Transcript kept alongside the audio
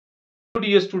Hello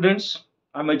dear students,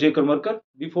 I'm Ajay Karmarkar.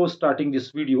 Before starting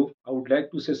this video, I would like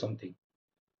to say something.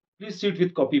 Please sit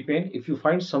with copy pen. If you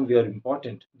find somewhere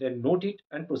important, then note it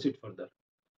and proceed further.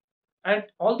 And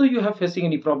although you have facing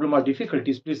any problem or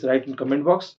difficulties, please write in comment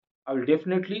box. I will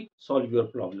definitely solve your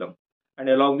problem. And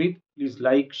along with, please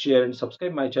like, share and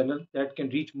subscribe my channel that can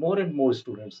reach more and more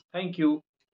students. Thank you.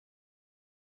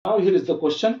 Now here is the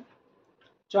question.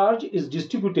 Charge is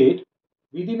distributed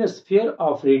within a sphere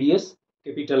of radius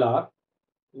capital R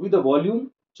with a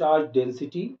volume charge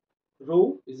density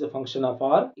rho is a function of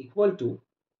r equal to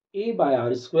a by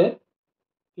r square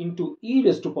into e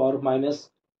raised to power minus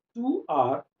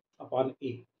 2r upon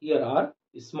a. Here r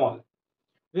is small,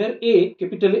 where a,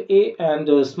 capital A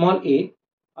and small a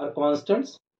are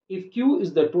constants. If q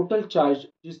is the total charge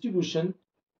distribution,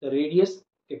 the radius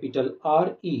capital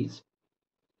R is.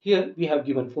 Here we have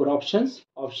given four options.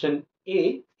 Option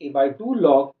a by 2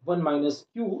 log 1 minus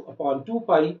q upon 2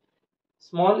 pi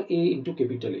small a into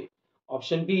capital A.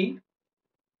 Option B,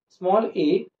 small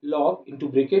a log into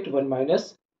bracket 1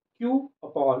 minus q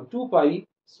upon 2 pi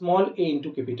small a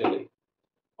into capital A.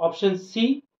 Option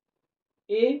C,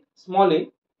 a small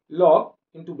a log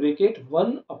into bracket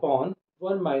 1 upon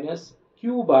 1 minus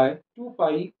q by 2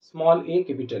 pi small a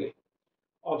capital A.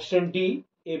 Option D,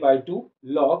 a by 2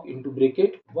 log into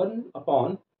bracket 1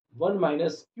 upon 1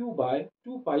 minus q by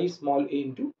 2 pi small a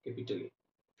into capital A.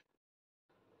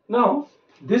 Now,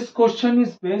 this question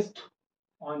is based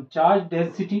on charge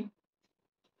density.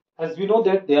 As we know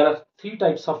that there are three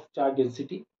types of charge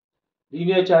density: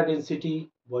 linear charge density,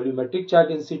 volumetric charge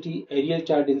density, areal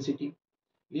charge density.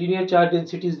 Linear charge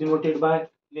density is denoted by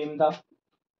lambda,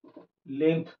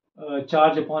 length,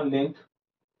 charge upon length,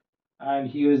 and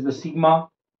here is the sigma.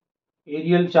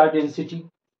 Areal charge density,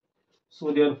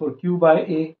 so therefore q by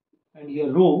a, and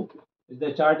here rho is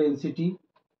the charge density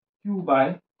q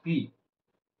by p.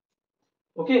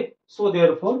 Okay, so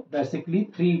therefore basically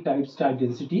three types charge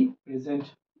density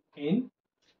present in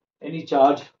any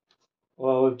charge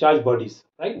bodies,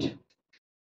 right?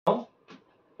 Now,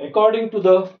 according to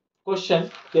the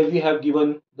question, here we have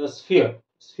given the sphere.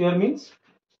 Sphere means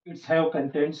it's have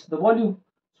contents the volume.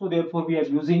 So therefore we are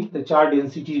using the charge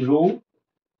density rho.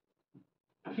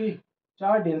 Okay,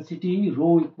 charge density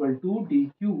rho equal to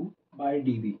dq by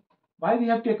dv. Why we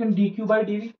have taken dq by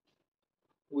dv?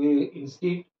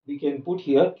 Instead we can put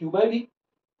here q by v,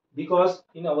 because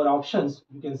in our options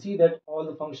you can see that all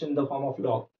the function in the form of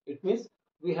log. It means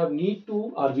we have need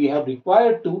to, or we have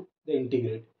required to the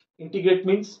integrate. Integrate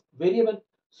means variable,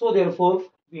 so therefore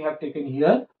we have taken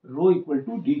here rho equal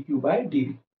to dq by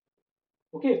dv.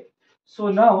 Okay, so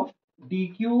now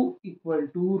dq equal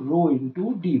to rho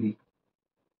into dv,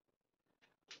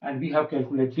 and we have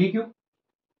calculated dq.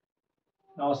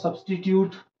 Now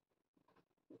substitute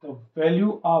the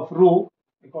value of rho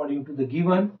according to the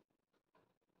given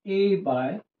a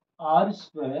by r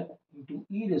square into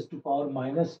e raised to power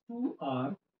minus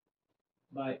 2r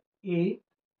by a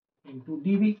into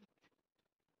dv.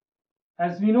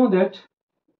 As we know that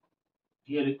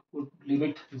here it could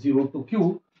limit 0 to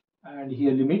q and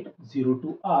here limit 0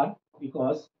 to r,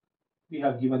 because we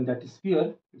have given that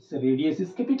sphere, its radius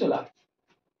is capital R.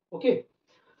 Okay,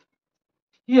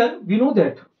 here we know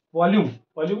that volume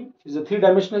is a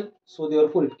three-dimensional, so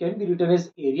therefore it can be written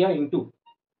as area into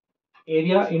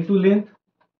length,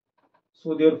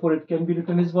 so therefore it can be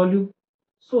written as volume.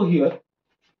 So here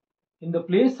in the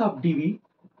place of dv,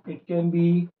 it can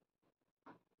be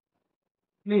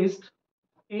placed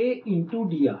a into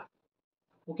dr.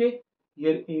 Okay,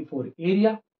 here a for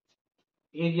area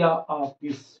of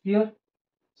this sphere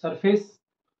surface.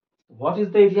 What is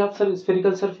the area of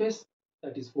spherical surface?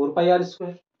 That is 4 pi r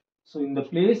square. So in the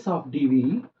place of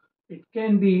dv, it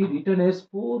can be written as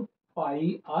 4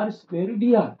 pi r square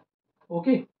dr.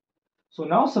 Okay, so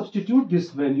now substitute this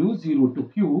value 0 to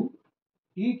q,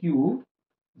 dq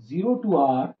 0 to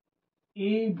r,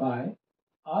 a by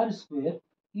r square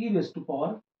e raised to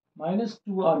power minus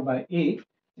 2r by a.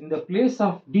 In the place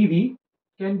of dv,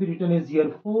 can be written as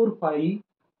here 4 pi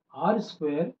r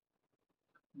square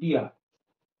dr.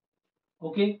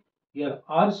 Okay, here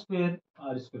r square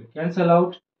cancel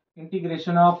out.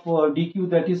 Integration of dq,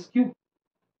 that is q,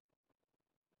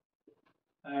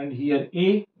 and here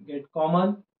a get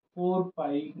common, 4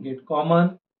 pi get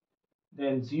common,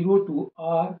 then 0 to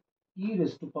r e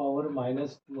raised to power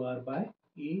minus 2r by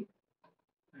a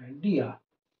and dr.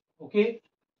 Okay,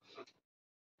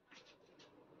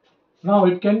 now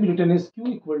it can be written as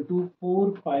q equal to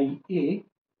 4 pi a,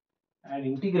 and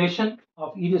integration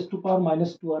of e raised to power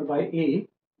minus 2r by a,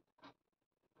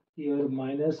 here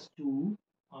minus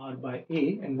 2r by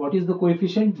a, and what is the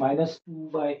coefficient? Minus 2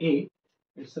 by a,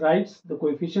 It writes the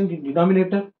coefficient in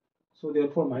denominator, so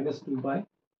therefore minus 2 by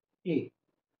a.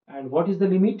 And what is the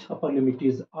limit? Upper limit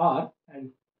is r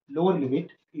and lower limit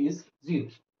is 0.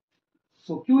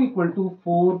 So q equal to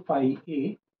 4 pi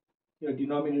a. Here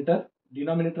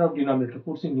denominator of denominator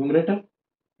puts in numerator.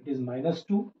 It is minus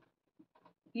 2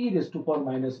 e raised to power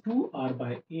minus 2 r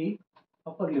by a.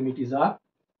 Upper limit is r,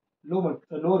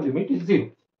 lower limit is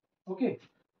 0. Okay,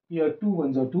 here 2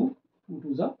 ones are 2, 2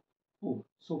 twos are 4.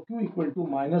 So q equal to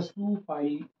minus 2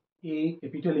 pi a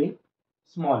capital A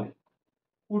small a.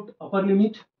 Put upper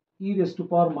limit e raised to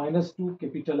power minus 2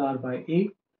 capital R by a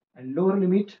and lower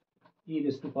limit e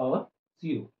raised to power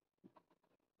 0.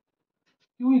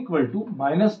 Q equal to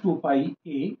minus 2 pi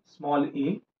a small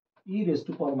a e raised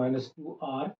to power minus 2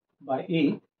 R by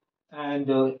a,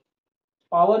 and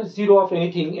power is 0 of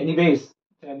anything anyways,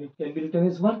 then it can be written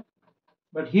as 1.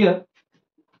 But here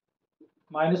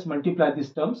minus multiply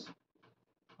these terms,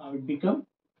 it become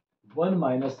 1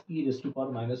 minus e raised to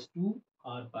power minus 2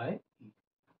 R by e.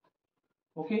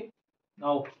 Okay,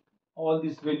 now all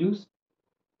these values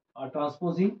are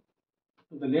transposing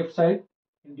to the left side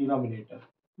in denominator.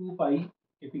 2 pi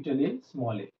capital A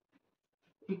small a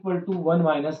equal to 1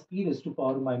 minus e raised to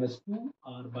power minus 2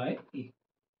 R by a.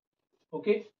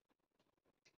 Okay,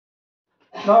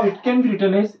 now it can be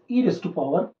written as e raised to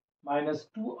power minus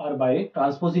 2 R by a,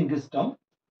 transposing this term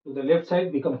to the left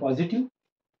side become positive,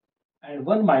 and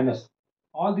 1 minus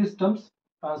all these terms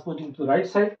transposing to the right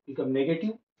side become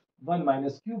negative, 1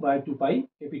 minus q by 2 pi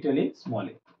capital A small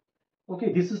a.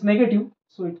 Okay, this is negative,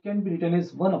 so it can be written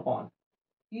as 1 upon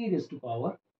e raised to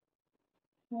power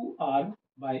 2r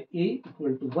by a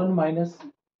equal to 1 minus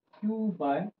q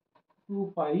by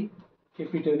 2 pi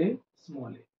capital A small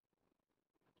a.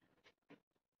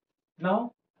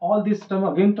 Now all this term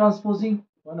again transposing,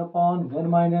 1 upon 1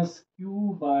 minus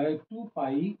q by 2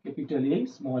 pi capital A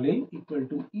small a equal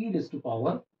to e raised to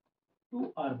power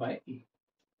 2r by a.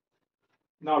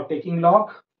 Now taking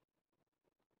log,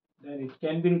 then it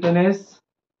can be written as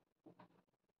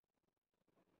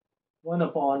 1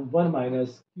 upon 1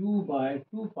 minus q by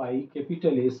 2 pi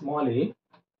capital A small a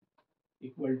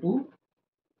equal to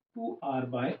 2r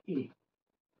by a.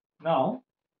 Now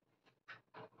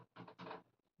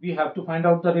we have to find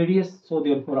out the radius, so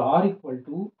therefore r equal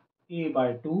to a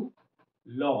by 2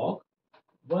 log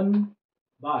 1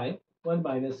 by 1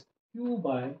 minus q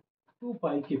by 2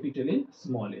 pi capital A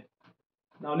small a.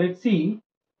 Now let's see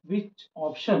which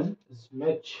option is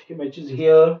matches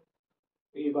here.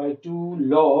 A by 2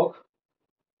 log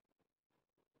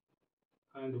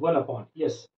and 1 upon,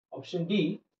 yes, option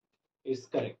D is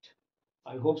correct.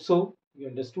 I hope so you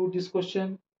understood this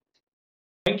question.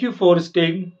 Thank you for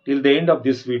staying till the end of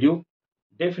this video.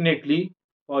 Definitely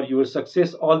for your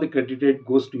success all the credit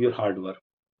goes to your hard work.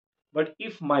 But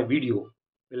if my video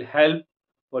will help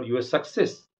for your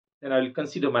success, then I will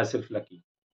consider myself lucky.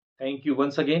 Thank you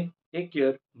once again. Take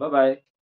care. Bye bye.